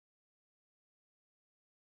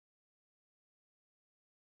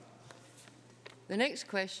The next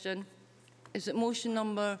question is that motion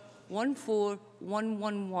number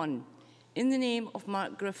 14111, in the name of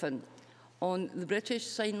Mark Griffin, on the British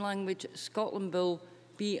Sign Language Scotland Bill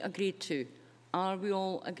be agreed to. Are we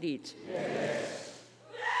all agreed? Yes.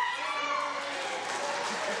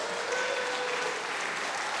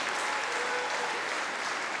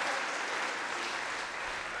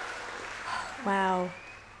 Wow,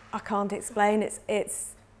 I can't explain.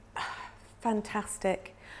 It's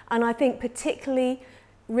fantastic. And I think particularly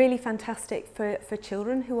really fantastic for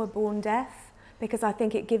children who are born deaf, because I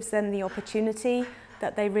think it gives them the opportunity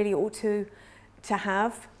that they really ought to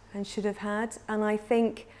have and should have had. And I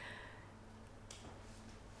think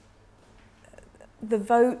the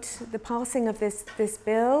vote, the passing of this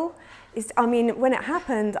bill is, I mean, when it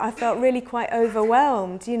happened, I felt really quite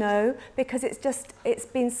overwhelmed, you know, because it's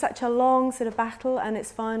been such a long sort of battle, and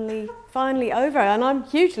it's finally over, and I'm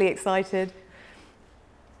hugely excited.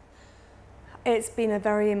 It's been a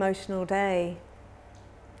very emotional day,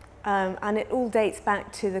 and it all dates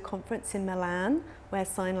back to the conference in Milan, where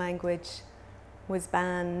sign language was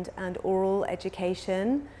banned and oral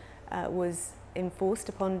education was enforced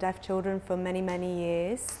upon deaf children for many, many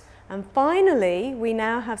years. And finally, we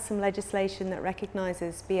now have some legislation that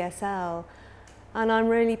recognises BSL, and I'm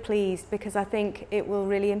really pleased because I think it will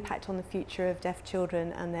really impact on the future of deaf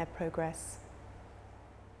children and their progress.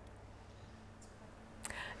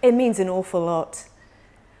 It means an awful lot.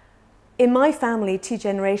 In my family, 2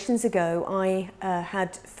 generations ago, I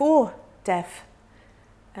had 4 deaf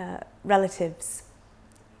relatives,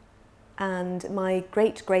 and my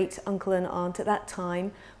great-great-uncle and aunt at that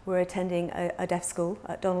time were attending a deaf school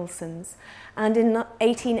at Donaldson's. And in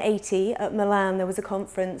 1880 at Milan, there was a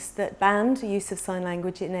conference that banned the use of sign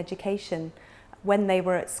language in education when they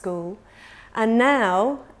were at school. And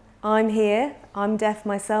now I'm here, I'm deaf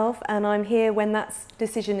myself, and I'm here when that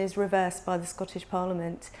decision is reversed by the Scottish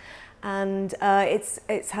Parliament. And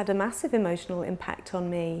it's had a massive emotional impact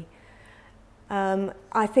on me.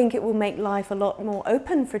 I think it will make life a lot more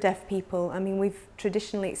open for deaf people. I mean, we've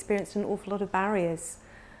traditionally experienced an awful lot of barriers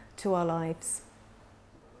to our lives.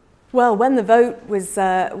 Well, when the vote was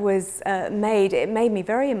made, it made me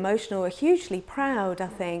very emotional, hugely proud, I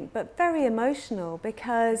think, but very emotional,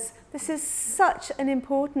 because this is such an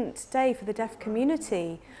important day for the deaf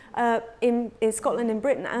community in Scotland, in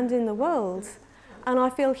Britain, and in the world. And I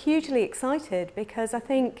feel hugely excited because I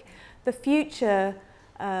think the future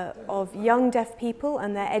of young deaf people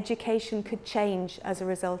and their education could change as a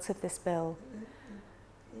result of this bill.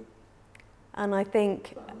 And I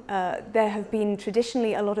think there have been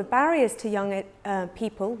traditionally a lot of barriers to young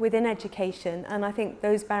people within education, and I think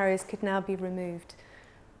those barriers could now be removed.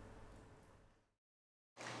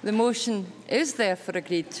 The motion is therefore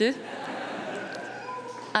agreed to,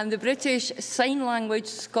 and the British Sign Language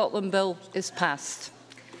Scotland Bill is passed.